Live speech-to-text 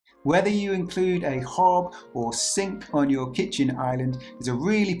Whether you include a hob or sink on your kitchen island is a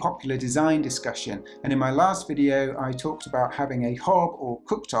really popular design discussion, and in my last video I talked about having a hob or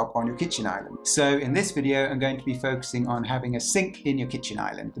cooktop on your kitchen island. So in this video I'm going to be focusing on having a sink in your kitchen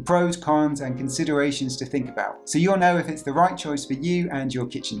island, the pros, cons and considerations to think about, so you'll know if it's the right choice for you and your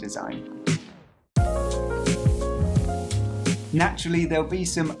kitchen design. Naturally, there'll be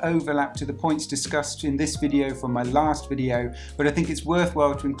some overlap to the points discussed in this video from my last video, but I think it's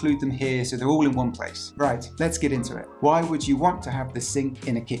worthwhile to include them here so they're all in one place. Right, let's get into it. Why would you want to have the sink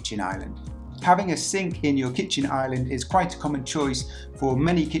in a kitchen island? Having a sink in your kitchen island is quite a common choice for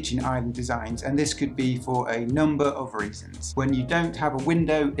many kitchen island designs, and this could be for a number of reasons. When you don't have a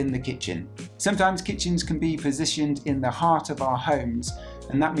window in the kitchen. Sometimes kitchens can be positioned in the heart of our homes,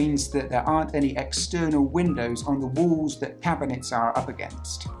 and that means that there aren't any external windows on the walls that cabinets are up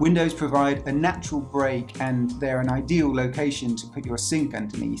against. Windows provide a natural break, and they're an ideal location to put your sink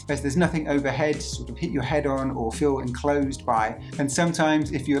underneath, as there's nothing overhead to sort of hit your head on or feel enclosed by, and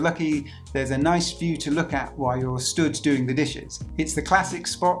sometimes, if you're lucky, there's a nice view to look at while you're stood doing the dishes. It's the classic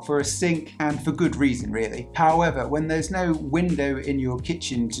spot for a sink, and for good reason really. However, when there's no window in your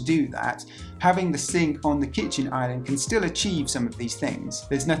kitchen to do that, having the sink on the kitchen island can still achieve some of these things.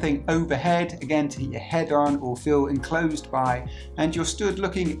 There's nothing overhead, again, to hit your head on or feel enclosed by, and you're stood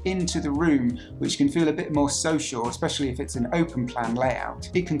looking into the room, which can feel a bit more social, especially if it's an open plan layout.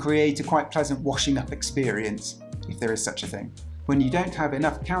 It can create a quite pleasant washing up experience, if there is such a thing, when you don't have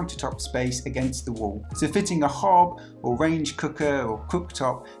enough countertop space against the wall. So fitting a hob or range cooker or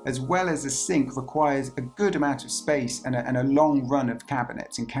cooktop as well as a sink requires a good amount of space and a long run of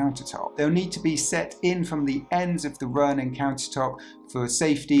cabinets and countertop. They'll need to be set in from the ends of the run and countertop for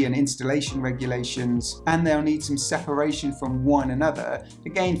safety and installation regulations, and they'll need some separation from one another,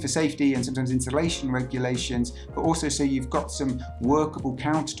 again for safety and sometimes installation regulations, but also so you've got some workable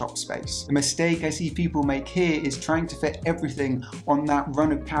countertop space. The mistake I see people make here is trying to fit everything on that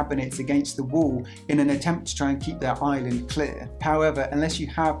run of cabinets against the wall in an attempt to try and keep their island clear. However, unless you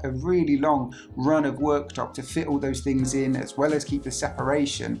have a really long run of worktop to fit all those things in as well as keep the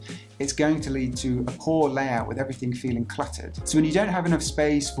separation, it's going to lead to a poor layout with everything feeling cluttered. So when you don't have enough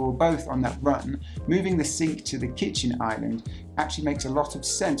space for both on that run, moving the sink to the kitchen island actually makes a lot of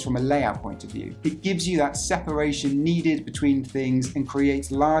sense from a layout point of view. It gives you that separation needed between things and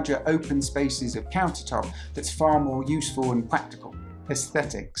creates larger open spaces of countertop that's far more useful and practical.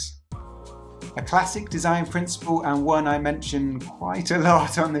 Aesthetics. A classic design principle, and one I mention quite a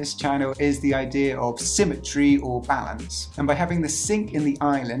lot on this channel, is the idea of symmetry or balance. And by having the sink in the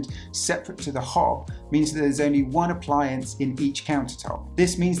island separate to the hob means that there's only one appliance in each countertop.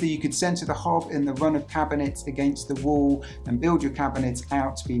 This means that you could center the hob in the run of cabinets against the wall and build your cabinets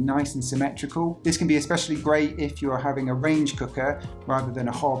out to be nice and symmetrical. This can be especially great if you're having a range cooker rather than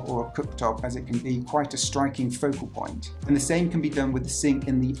a hob or a cooktop, as it can be quite a striking focal point. And the same can be done with the sink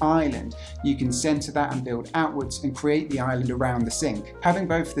in the island. You can center that and build outwards and create the island around the sink. Having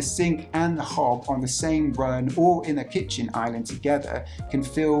both the sink and the hob on the same run or in a kitchen island together can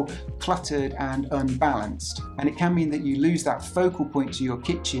feel cluttered and unbalanced, and it can mean that you lose that focal point to your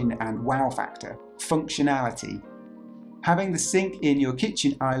kitchen and wow factor. Functionality. Having the sink in your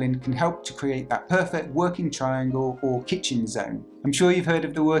kitchen island can help to create that perfect working triangle or kitchen zone. I'm sure you've heard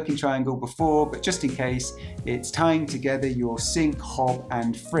of the working triangle before, but just in case, it's tying together your sink, hob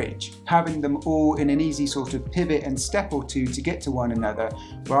and fridge, having them all in an easy sort of pivot and step or two to get to one another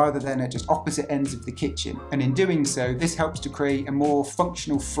rather than at just opposite ends of the kitchen. And in doing so, this helps to create a more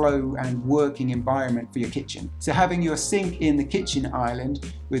functional flow and working environment for your kitchen. So having your sink in the kitchen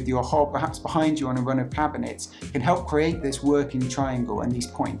island with your hob perhaps behind you on a run of cabinets can help create this working triangle and these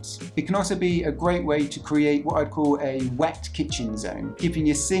points. It can also be a great way to create what I'd call a wet kitchen zone, keeping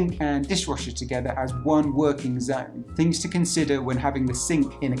your sink and dishwasher together as one working zone. Things to consider when having the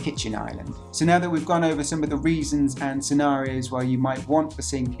sink in a kitchen island. So now that we've gone over some of the reasons and scenarios why you might want the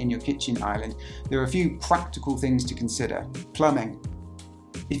sink in your kitchen island, there are a few practical things to consider. Plumbing.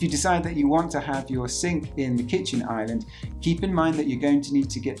 If you decide that you want to have your sink in the kitchen island, keep in mind that you're going to need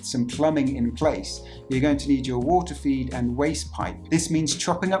to get some plumbing in place. You're going to need your water feed and waste pipe. This means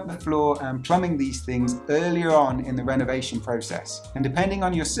chopping up the floor and plumbing these things earlier on in the renovation process. And depending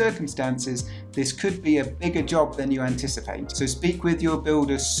on your circumstances, this could be a bigger job than you anticipate. So speak with your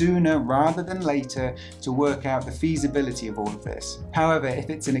builder sooner rather than later to work out the feasibility of all of this. However, if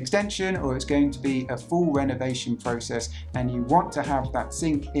it's an extension or it's going to be a full renovation process and you want to have that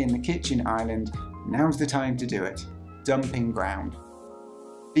sink in the kitchen island, now's the time to do it. Dumping ground.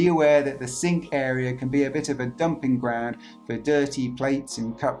 Be aware that the sink area can be a bit of a dumping ground for dirty plates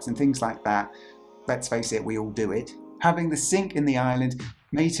and cups and things like that. Let's face it, we all do it. Having the sink in the island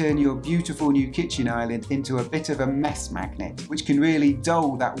may turn your beautiful new kitchen island into a bit of a mess magnet, which can really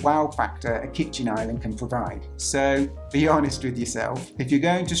dull that wow factor a kitchen island can provide. So be honest with yourself. If you're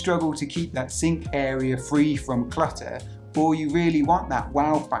going to struggle to keep that sink area free from clutter, or you really want that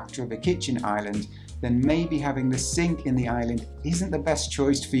wow factor of a kitchen island, then maybe having the sink in the island isn't the best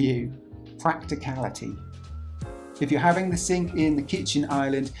choice for you. Practicality. If you're having the sink in the kitchen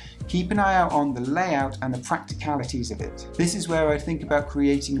island, keep an eye out on the layout and the practicalities of it. This is where I think about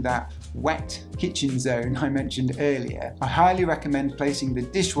creating that wet kitchen zone I mentioned earlier. I highly recommend placing the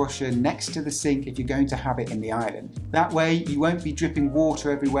dishwasher next to the sink if you're going to have it in the island. That way you won't be dripping water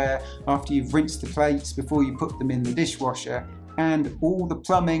everywhere after you've rinsed the plates before you put them in the dishwasher, and all the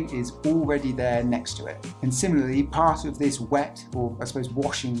plumbing is already there next to it. And similarly, part of this wet, or I suppose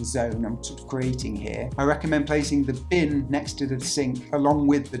washing zone I'm sort of creating here, I recommend placing the bin next to the sink along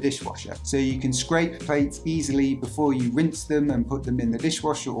with the dishwasher, so you can scrape plates easily before you rinse them and put them in the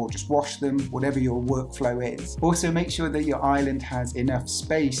dishwasher, or just wash them, whatever your workflow is. Also make sure that your island has enough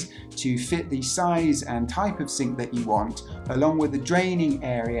space to fit the size and type of sink that you want, along with the draining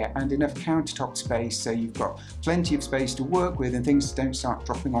area and enough countertop space so you've got plenty of space to work with and things don't start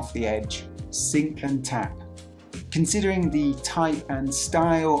dropping off the edge. Sink and tap. Considering the type and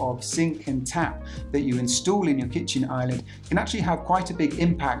style of sink and tap that you install in your kitchen island can actually have quite a big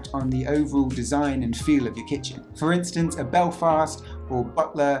impact on the overall design and feel of your kitchen. For instance, a Belfast or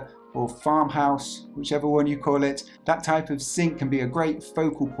Butler or farmhouse, whichever one you call it, that type of sink can be a great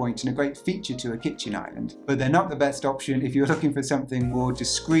focal point and a great feature to a kitchen island. But they're not the best option if you're looking for something more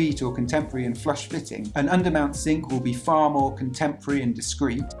discreet or contemporary and flush fitting. An undermount sink will be far more contemporary and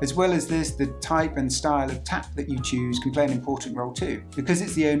discreet. As well as this, the type and style of tap that you choose can play an important role too. Because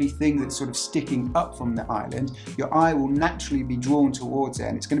it's the only thing that's sort of sticking up from the island, your eye will naturally be drawn towards it,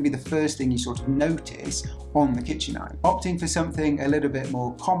 and it's going to be the first thing you sort of notice on the kitchen island. Opting for something a little bit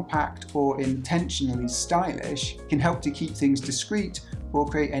more compact or intentionally stylish can help to keep things discreet or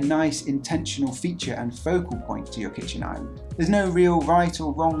create a nice intentional feature and focal point to your kitchen island. There's no real right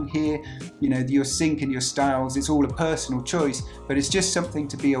or wrong here, you know, your sink and your styles, it's all a personal choice, but it's just something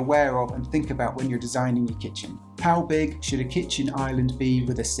to be aware of and think about when you're designing your kitchen. How big should a kitchen island be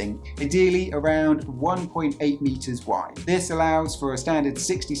with a sink? Ideally around 1.8 meters wide. This allows for a standard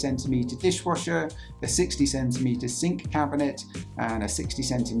 60 centimeter dishwasher, a 60 centimeter sink cabinet, and a 60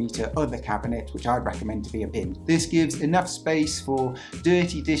 centimeter other cabinet, which I'd recommend to be a bin. This gives enough space for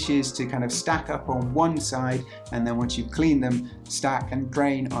dirty dishes to kind of stack up on one side, and then once you've cleaned them, stack and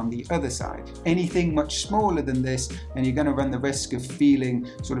drain on the other side. Anything much smaller than this, and you're going to run the risk of feeling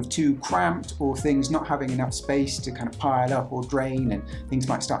sort of too cramped, or things not having enough space to kind of pile up or drain, and things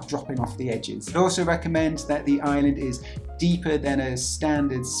might start dropping off the edges. I'd also recommend that the island is deeper than a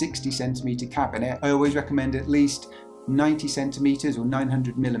standard 60 centimeter cabinet. I always recommend at least 90 centimeters or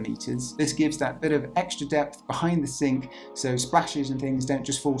 900 millimeters. This gives that bit of extra depth behind the sink, so splashes and things don't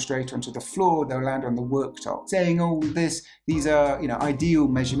just fall straight onto the floor, they'll land on the worktop. Saying all this, these are, you know, ideal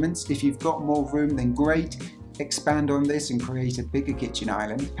measurements. If you've got more room, then great. Expand on this and create a bigger kitchen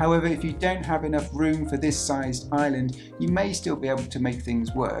island. However, if you don't have enough room for this sized island, you may still be able to make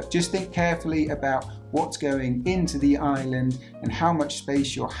things work. Just think carefully about what's going into the island and how much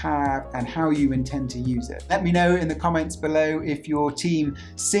space you'll have and how you intend to use it. Let me know in the comments below if you're team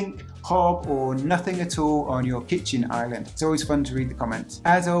sink, hob, or nothing at all on your kitchen island. It's always fun to read the comments.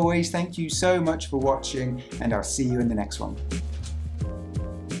 As always, thank you so much for watching, and I'll see you in the next one.